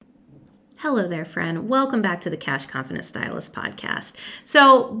Hello there, friend. Welcome back to the Cash Confident Stylist podcast.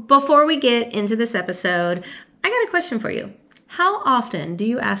 So, before we get into this episode, I got a question for you. How often do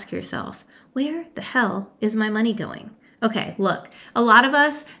you ask yourself, where the hell is my money going? Okay, look, a lot of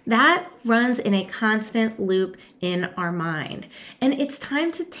us, that runs in a constant loop in our mind. And it's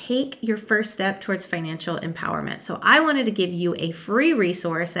time to take your first step towards financial empowerment. So I wanted to give you a free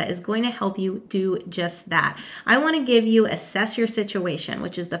resource that is going to help you do just that. I want to give you Assess Your Situation,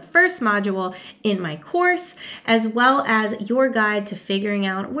 which is the first module in my course, as well as your guide to figuring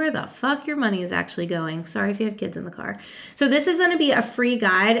out where the fuck your money is actually going. Sorry if you have kids in the car. So this is going to be a free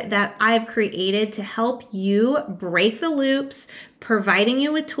guide that I've created to help you break the loops, providing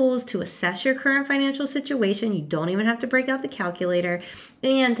you with tools to assess your current financial situation. You don't even have to break out the calculator,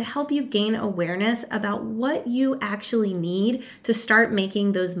 and to help you gain awareness about what you actually need to start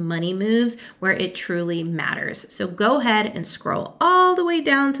making those money moves where it truly matters. So go ahead and scroll all the way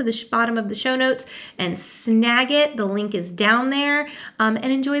down to the bottom of the show notes and snag it. The link is down there, and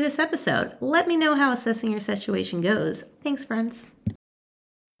enjoy this episode. Let me know how assessing your situation goes. Thanks, friends.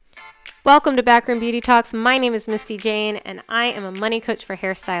 Welcome to Backroom Beauty Talks. My name is Misty Jane, and I am a money coach for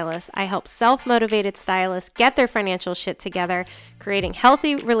hairstylists. I help self-motivated stylists get their financial shit together, creating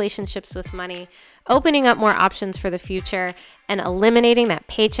healthy relationships with money, opening up more options for the future, and eliminating that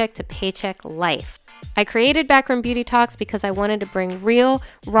paycheck to paycheck life. I created Backroom Beauty Talks because I wanted to bring real,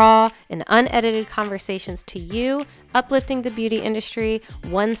 raw, and unedited conversations to you, uplifting the beauty industry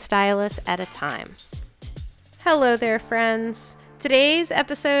one stylist at a time. Hello there, friends. Today's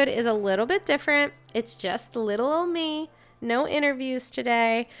episode is a little bit different. It's just little old me. No interviews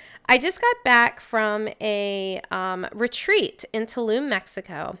today. I just got back from a retreat in Tulum,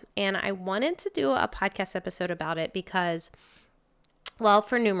 Mexico, and I wanted to do a podcast episode about it because, well,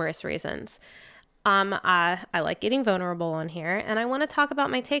 for numerous reasons. I like getting vulnerable on here, and I want to talk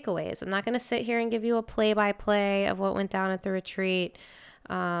about my takeaways. I'm not going to sit here and give you a play-by-play of what went down at the retreat.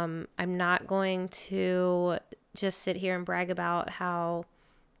 I'm not going to just sit here and brag about how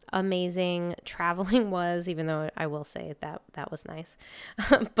amazing traveling was, even though I will say that was nice.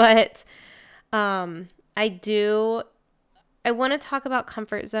 But I want to talk about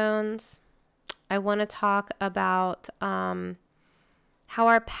comfort zones. I want to talk about how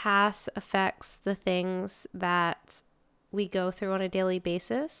our past affects the things that we go through on a daily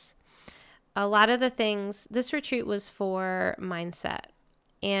basis. A lot of the things, this retreat was for mindset.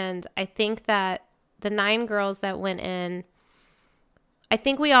 And I think that the 9 girls that went in, I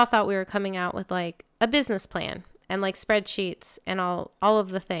think we all thought we were coming out with like a business plan and like spreadsheets and all of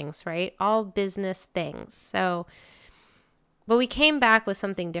the things, right? All business things. So, but we came back with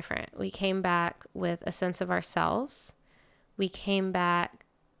something different. We came back with a sense of ourselves. We came back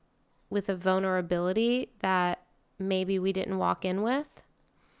with a vulnerability that maybe we didn't walk in with.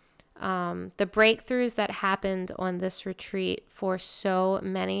 The breakthroughs that happened on this retreat for so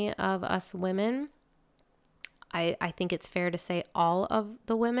many of us women, I think it's fair to say all of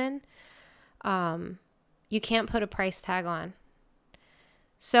the women, you can't put a price tag on.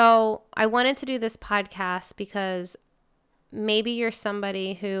 So I wanted to do this podcast because maybe you're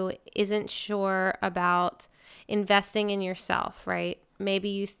somebody who isn't sure about investing in yourself, right? Maybe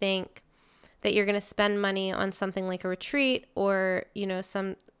you think that you're going to spend money on something like a retreat or,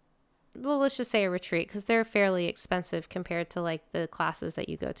 well, let's just say a retreat because they're fairly expensive compared to like the classes that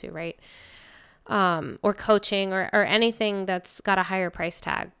you go to, right? Or coaching or anything that's got a higher price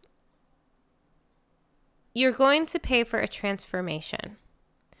tag. You're going to pay for a transformation.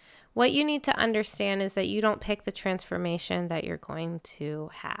 What you need to understand is that you don't pick the transformation that you're going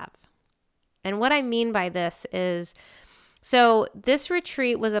to have. And what I mean by this is, so this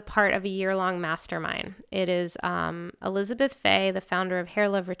retreat was a part of a year-long mastermind. It is Elizabeth Fay, the founder of Hair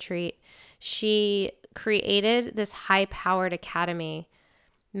Love Retreat. She created this high-powered academy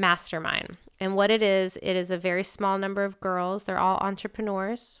mastermind. And what it is a very small number of girls. They're all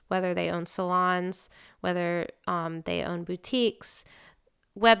entrepreneurs, whether they own salons, whether they own boutiques,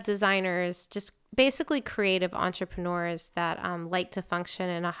 web designers, just basically creative entrepreneurs that like to function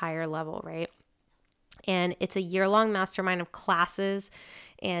in a higher level, right? And it's a year-long mastermind of classes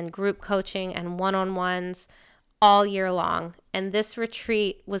and group coaching and one-on-ones all year long. And this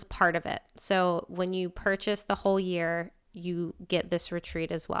retreat was part of it. So when you purchase the whole year, you get this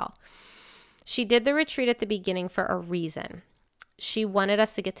retreat as well. She did the retreat at the beginning for a reason. She wanted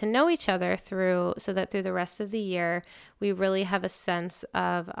us to get to know each other so that through the rest of the year, we really have a sense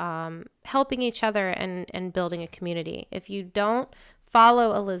of helping each other and building a community. If you don't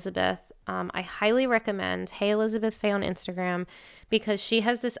follow Elizabeth, I highly recommend Hey Elizabeth Fay on Instagram because she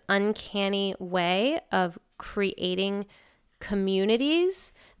has this uncanny way of creating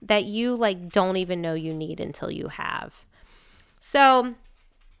communities that you like don't even know you need until you have. So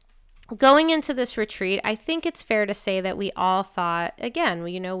going into this retreat, I think it's fair to say that we all thought, again,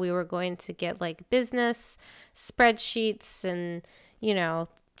 we were going to get like business spreadsheets and,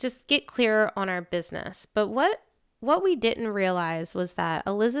 just get clear on our business. But what we didn't realize was that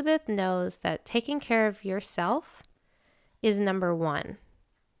Elizabeth knows that taking care of yourself is number one.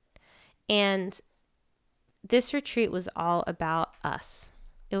 And this retreat was all about us.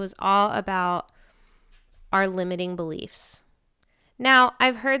 It was all about our limiting beliefs. Now,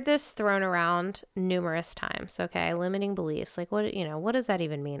 I've heard this thrown around numerous times, okay? Limiting beliefs. Like, what does that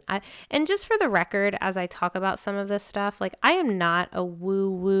even mean? And just for the record, as I talk about some of this stuff, like, I am not a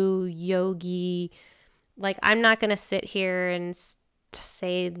woo-woo yogi. Like, I'm not going to sit here and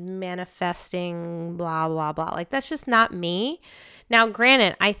say manifesting, blah, blah, blah. Like, that's just not me. Now,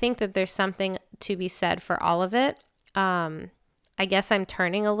 granted, I think that there's something to be said for all of it. I guess I'm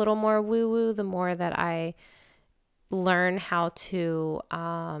turning a little more woo-woo the more that I learn how to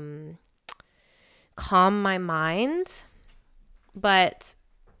calm my mind. But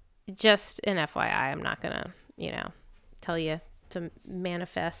just an FYI, I'm not gonna, tell you to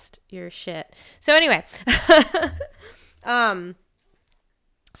manifest your shit. So anyway, so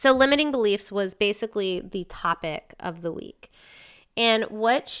limiting beliefs was basically the topic of the week. And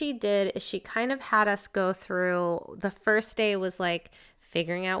what she did is she kind of had us go through, the first day was like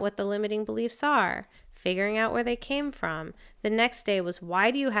figuring out what the limiting beliefs are, figuring out where they came from. The next day was, why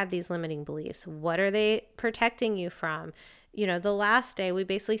do you have these limiting beliefs? What are they protecting you from? The last day we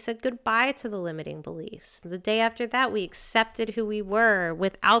basically said goodbye to the limiting beliefs. The day after that, we accepted who we were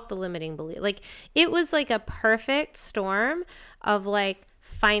without the limiting belief. Like, it was like a perfect storm of like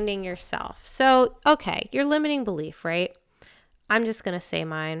finding yourself. So, okay, your limiting belief, right? I'm just going to say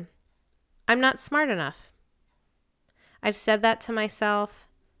mine. I'm not smart enough. I've said that to myself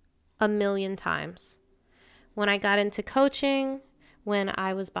a million times. When I got into coaching, when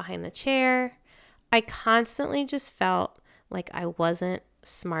I was behind the chair, I constantly just felt like I wasn't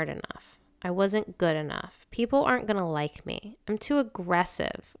smart enough. I wasn't good enough. People aren't going to like me. I'm too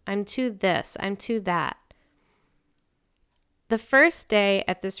aggressive. I'm too this. I'm too that. The first day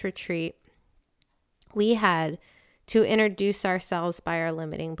at this retreat, we had to introduce ourselves by our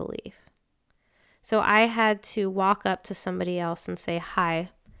limiting belief. So I had to walk up to somebody else and say, hi,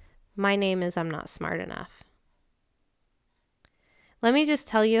 my name is I'm not smart enough. Let me just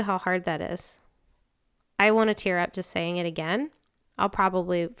tell you how hard that is. I want to tear up just saying it again. I'll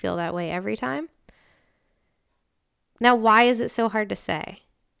probably feel that way every time. Now, why is it so hard to say?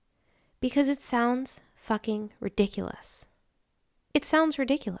 Because it sounds fucking ridiculous. It sounds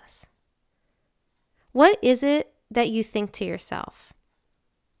ridiculous. What is it that you think to yourself?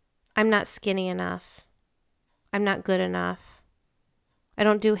 I'm not skinny enough. I'm not good enough. I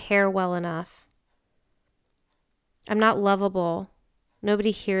don't do hair well enough. I'm not lovable.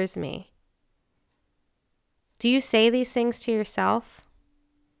 Nobody hears me. Do you say these things to yourself?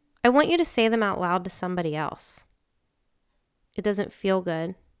 I want you to say them out loud to somebody else. It doesn't feel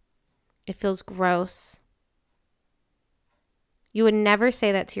good. It feels gross. You would never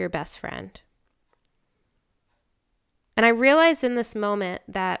say that to your best friend. And I realized in this moment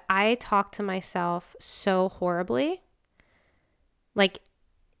that I talk to myself so horribly, like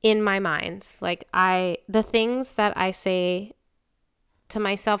in my mind, like the things that I say to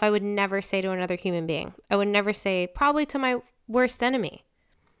myself, I would never say to another human being. I would never say probably to my worst enemy.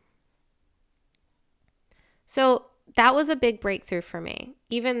 So that was a big breakthrough for me,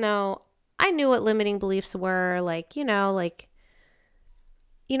 even though I knew what limiting beliefs were,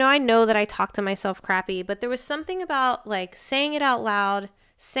 I know that I talk to myself crappy, but there was something about like saying it out loud,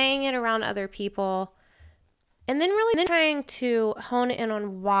 saying it around other people, and then really trying to hone in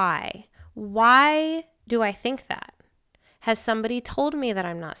on why. Why do I think that? Has somebody told me that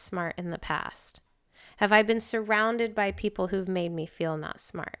I'm not smart in the past? Have I been surrounded by people who've made me feel not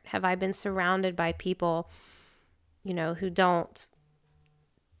smart? Have I been surrounded by people, who don't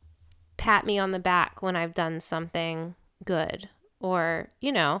pat me on the back when I've done something good? Or,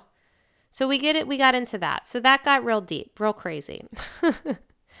 so we got into that. So that got real deep, real crazy.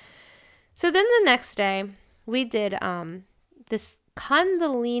 So then the next day we did this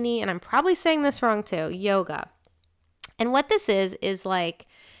Kundalini, and I'm probably saying this wrong too, yoga. And what this is like,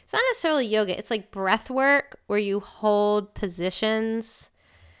 it's not necessarily yoga. It's like breath work where you hold positions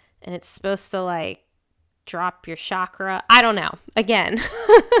and it's supposed to like drop your chakra. I don't know. Again,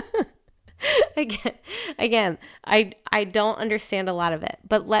 I don't understand a lot of it,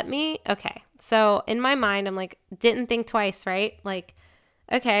 but okay. So in my mind, I'm like, didn't think twice, right? Like,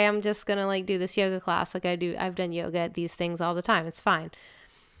 okay, I'm just going to like do this yoga class. Like I've done yoga, these things all the time. It's fine.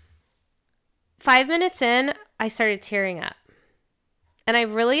 5 minutes in, I started tearing up. And I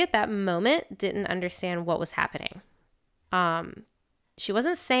really, at that moment, didn't understand what was happening. She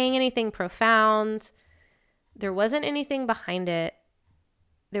wasn't saying anything profound. There wasn't anything behind it.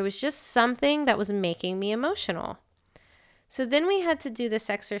 There was just something that was making me emotional. So then we had to do this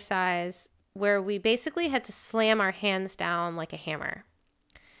exercise where we basically had to slam our hands down like a hammer.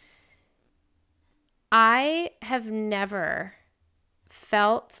 I have never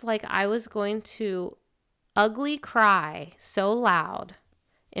felt like I was going to ugly cry so loud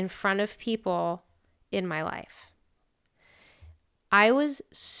in front of people in my life. I was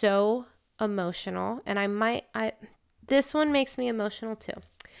so emotional, and this one makes me emotional too.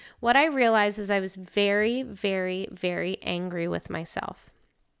 What I realized is I was very, very, very angry with myself.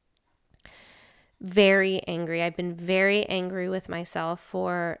 Very angry. I've been very angry with myself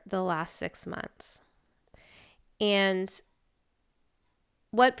for the last 6 months. And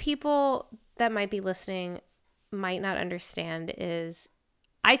what people that might be listening might not understand is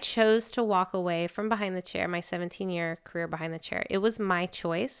I chose to walk away from behind the chair, my 17-year career behind the chair. It was my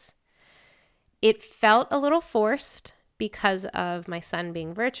choice. It felt a little forced because of my son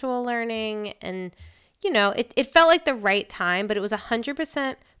being virtual learning, and it felt like the right time, but it was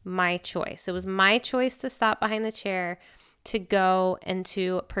 100% my choice. It was my choice to stop behind the chair, to go and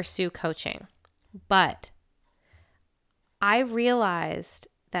to pursue coaching. But I realized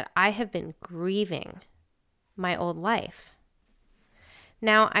that I have been grieving my old life.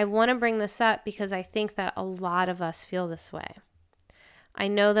 Now, I want to bring this up because I think that a lot of us feel this way. I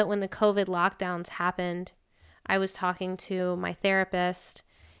know that when the COVID lockdowns happened, I was talking to my therapist,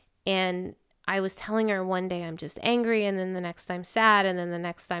 and I was telling her one day I'm just angry, and then the next I'm sad, and then the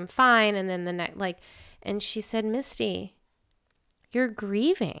next I'm fine, and then the next, and she said, Misty, you're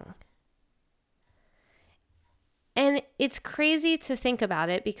grieving. And it's crazy to think about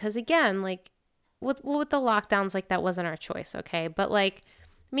it because, again, with the lockdowns, that wasn't our choice, okay? But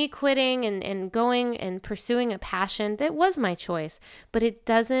me quitting and going and pursuing a passion, that was my choice. But it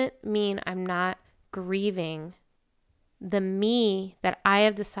doesn't mean I'm not grieving the me that I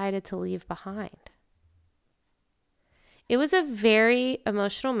have decided to leave behind. It was a very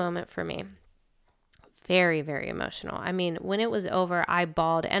emotional moment for me. Very, very emotional. I mean, when it was over, I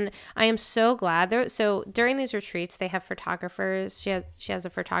bawled, and I am so glad. So during these retreats, they have photographers. She has a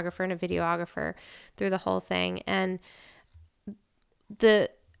photographer and a videographer through the whole thing. And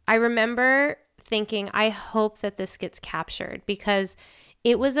I remember thinking, I hope that this gets captured because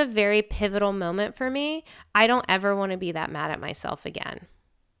it was a very pivotal moment for me. I don't ever want to be that mad at myself again.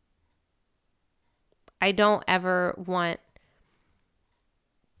 I don't ever want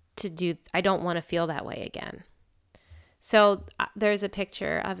I don't want to feel that way again. So there's a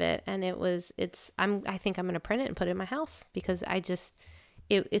picture of it, and I think I'm going to print it and put it in my house because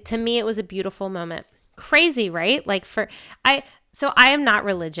to me, it was a beautiful moment. Crazy, right? So I am not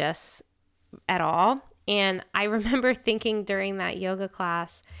religious at all. And I remember thinking during that yoga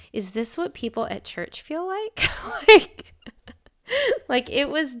class, is this what people at church feel like? It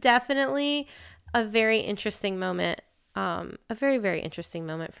was definitely a very interesting moment. A very, very interesting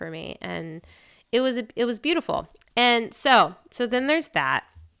moment for me. And it was beautiful. And so then there's that.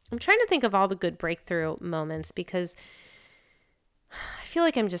 I'm trying to think of all the good breakthrough moments because I feel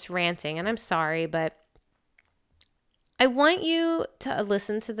like I'm just ranting, and I'm sorry, but I want you to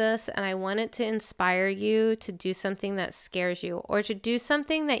listen to this, and I want it to inspire you to do something that scares you, or to do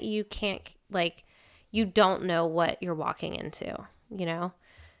something that you can't, you don't know what you're walking into,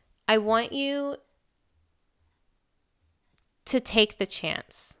 I want you to take the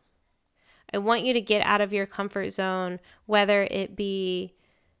chance. I want you to get out of your comfort zone, whether it be,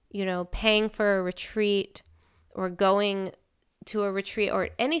 paying for a retreat or going to a retreat or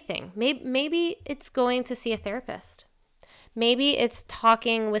anything. Maybe it's going to see a therapist. Maybe it's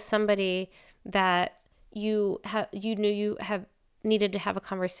talking with somebody that you knew you have needed to have a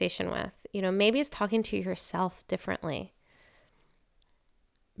conversation with. Maybe it's talking to yourself differently.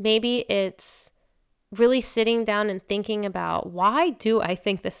 Maybe it's really sitting down and thinking about, why do I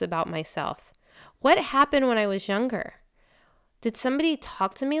think this about myself? What happened when I was younger? Did somebody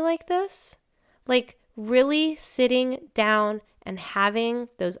talk to me like this? Really sitting down and having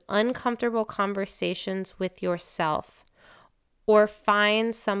those uncomfortable conversations with yourself, or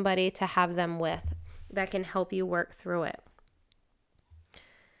find somebody to have them with that can help you work through it.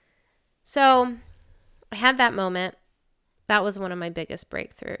 So I had that moment. That was one of my biggest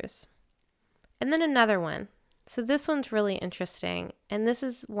breakthroughs. And then another one. So this one's really interesting. And this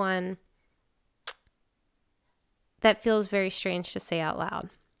is one that feels very strange to say out loud.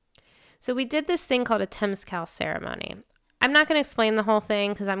 So we did this thing called a Temescal ceremony. I'm not going to explain the whole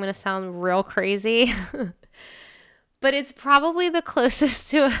thing because I'm going to sound real crazy, but it's probably the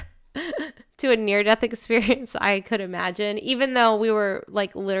closest to a near-death experience I could imagine, even though we were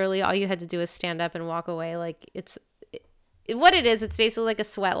like literally all you had to do is stand up and walk away. Like what it is, it's basically like a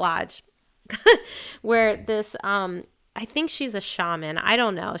sweat lodge where this, I think she's a shaman. I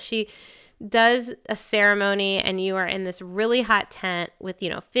don't know. She does a ceremony and you are in this really hot tent with,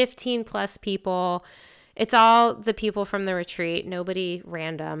 15 plus people. It's all the people from the retreat, nobody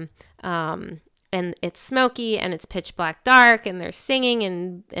random. And it's smoky and it's pitch black dark and they're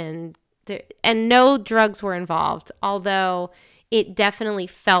singing and no drugs were involved, although it definitely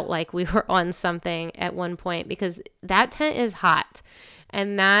felt like we were on something at one point because that tent is hot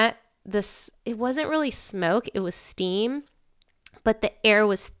and it wasn't really smoke, it was steam, but the air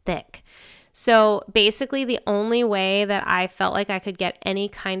was thick. So basically the only way that I felt like I could get any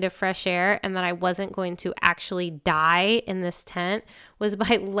kind of fresh air and that I wasn't going to actually die in this tent was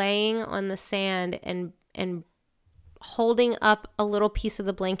by laying on the sand and holding up a little piece of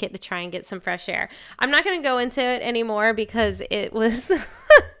the blanket to try and get some fresh air. I'm not going to go into it anymore because it was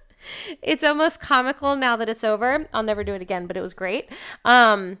it's almost comical now that it's over. I'll never do it again, but it was great.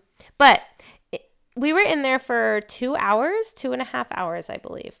 But we were in there for 2.5 hours, I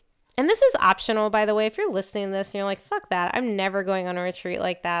believe. And this is optional, by the way. If you're listening to this and you're like, fuck that, I'm never going on a retreat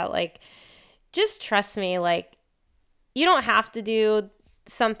like that. Like, just trust me. Like, you don't have to do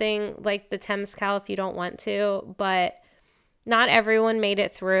something like the Temescal if you don't want to, but not everyone made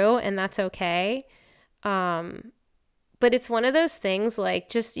it through, and that's okay. But it's one of those things,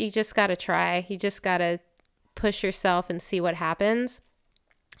 like, you just got to try. You just got to push yourself and see what happens.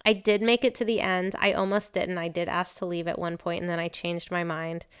 I did make it to the end. I almost didn't. I did ask to leave at one point, and then I changed my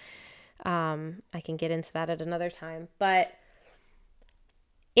mind. I can get into that at another time. But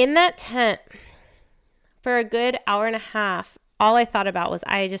in that tent, for a good hour and a half, all I thought about was,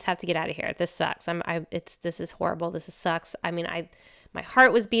 I just have to get out of here. This sucks. This is horrible. This sucks. I mean, my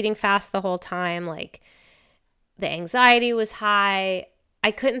heart was beating fast the whole time. Like, the anxiety was high.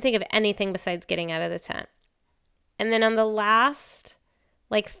 I couldn't think of anything besides getting out of the tent. And then on the last,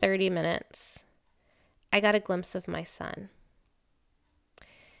 30 minutes, I got a glimpse of my son.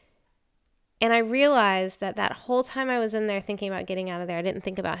 And I realized that whole time I was in there thinking about getting out of there, I didn't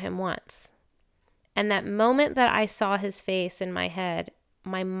think about him once. And that moment that I saw his face in my head,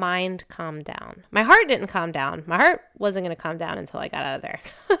 my mind calmed down. My heart didn't calm down. My heart wasn't going to calm down until I got out of there.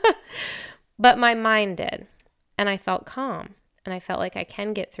 But my mind did. And I felt calm. And I felt like I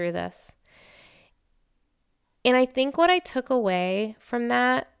can get through this. And I think what I took away from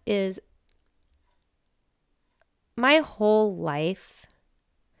that is my whole life,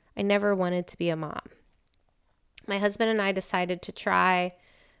 I never wanted to be a mom. My husband and I decided to try.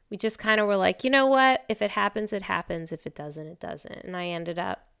 We just kind of were like, you know what? If it happens, it happens. If it doesn't, it doesn't. And I ended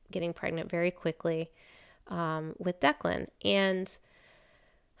up getting pregnant very quickly with Declan. And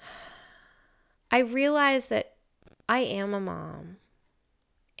I realized that I am a mom.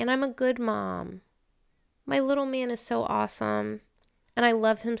 And I'm a good mom. My little man is so awesome. And I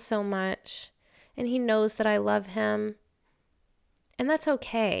love him so much. And he knows that I love him. And that's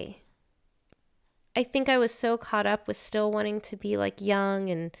okay. I think I was so caught up with still wanting to be young,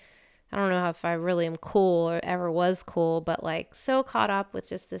 and I don't know if I really am cool or ever was cool, but so caught up with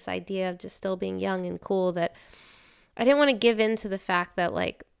just this idea of just still being young and cool that I didn't want to give in to the fact that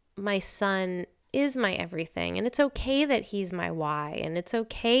my son is my everything, and it's okay that he's my why, and it's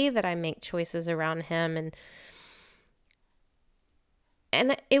okay that I make choices around him,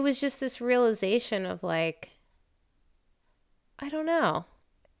 and it was just this realization of I don't know,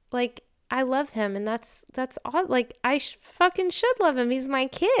 I love him, and that's all. I fucking should love him. He's my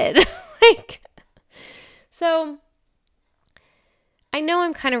kid. So I know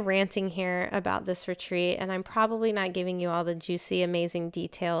I'm kind of ranting here about this retreat, and I'm probably not giving you all the juicy, amazing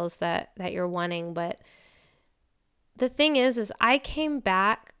details that you're wanting. But the thing is I came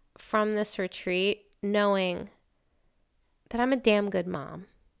back from this retreat knowing that I'm a damn good mom,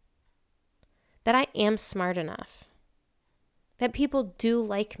 that I am smart enough, that people do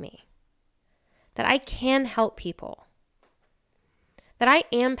like me, that I can help people, that I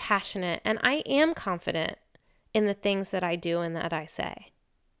am passionate and I am confident in the things that I do and that I say.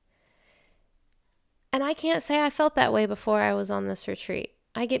 And I can't say I felt that way before I was on this retreat.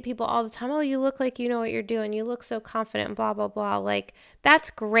 I get people all the time, oh, you look like you know what you're doing. You look so confident and blah, blah, blah. That's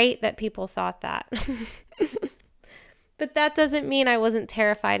great that people thought that. But that doesn't mean I wasn't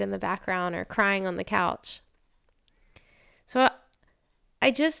terrified in the background or crying on the couch. So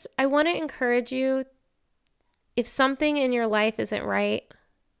I want to encourage you, if something in your life isn't right,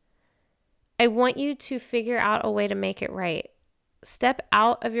 I want you to figure out a way to make it right. Step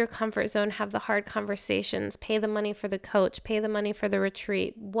out of your comfort zone, have the hard conversations, pay the money for the coach, pay the money for the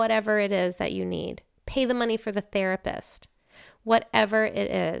retreat, whatever it is that you need. Pay the money for the therapist, whatever it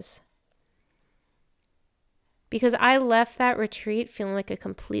is. Because I left that retreat feeling like a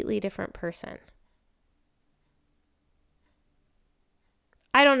completely different person.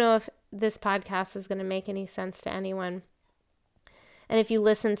 I don't know if this podcast is going to make any sense to anyone. And if you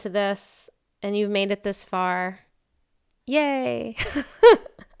listen to this and you've made it this far, yay.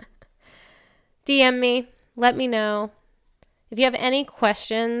 DM me, let me know. If you have any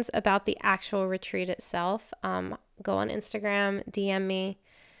questions about the actual retreat itself, go on Instagram, DM me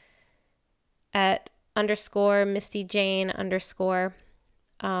at _MistyJane_.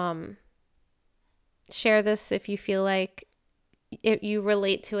 Share this if you feel like you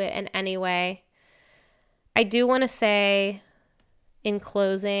relate to it in any way. I do want to say in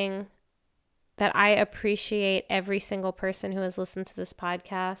closing that I appreciate every single person who has listened to this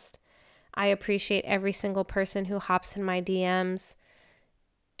podcast. I appreciate every single person who hops in my DMs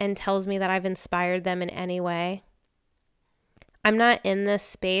and tells me that I've inspired them in any way. I'm not in this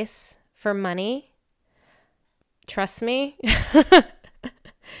space for money. Trust me.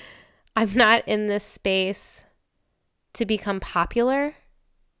 I'm not in this space to become popular.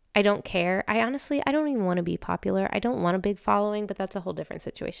 I don't care. I don't even want to be popular. I don't want a big following, but that's a whole different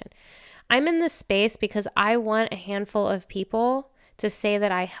situation. I'm in this space because I want a handful of people to say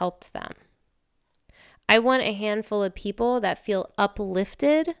that I helped them. I want a handful of people that feel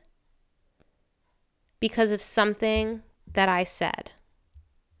uplifted because of something that I said,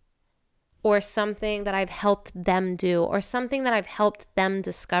 or something that I've helped them do, or something that I've helped them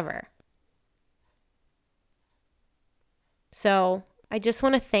discover. So I just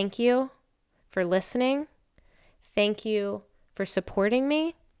want to thank you for listening. Thank you for supporting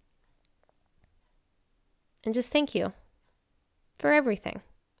me. And just thank you for everything.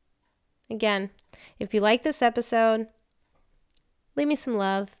 Again, if you like this episode, leave me some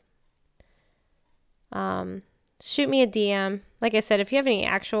love. Shoot me a DM. Like I said, if you have any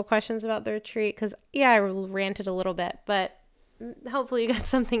actual questions about the retreat, because I ranted a little bit, but hopefully you got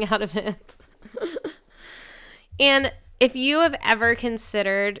something out of it. And if you have ever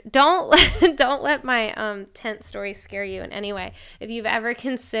considered, don't let my tent story scare you in any way. If you've ever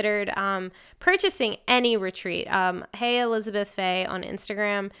considered purchasing any retreat, hey Elizabeth Faye on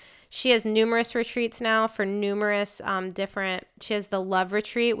Instagram. She has numerous retreats now for numerous different. She has the Love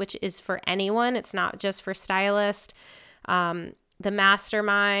Retreat, which is for anyone. It's not just for stylists. The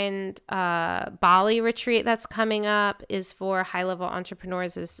Mastermind Bali Retreat that's coming up is for high-level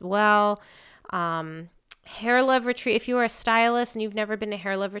entrepreneurs as well. Hair Love Retreat. If you are a stylist and you've never been to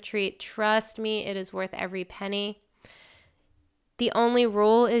Hair Love Retreat, trust me, it is worth every penny. The only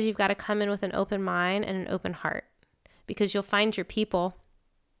rule is you've got to come in with an open mind and an open heart, because you'll find your people.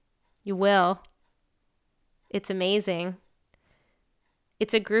 You will. It's amazing.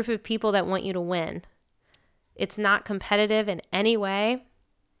 It's a group of people that want you to win. It's not competitive in any way.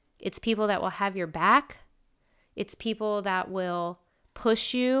 It's people that will have your back. It's people that will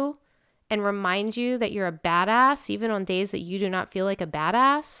push you and remind you that you're a badass, even on days that you do not feel like a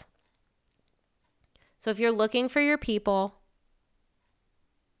badass. So if you're looking for your people,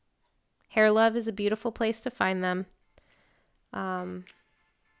 Hair Love is a beautiful place to find them.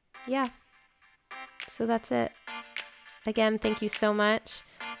 Yeah. So that's it. Again, thank you so much.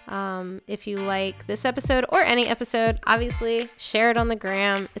 If you like this episode or any episode, obviously share it on the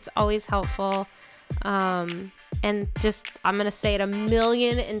gram. It's always helpful. And just, I'm going to say it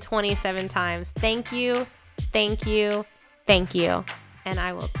 1,027 times. Thank you. Thank you. Thank you. And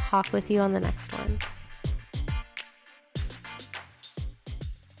I will talk with you on the next one.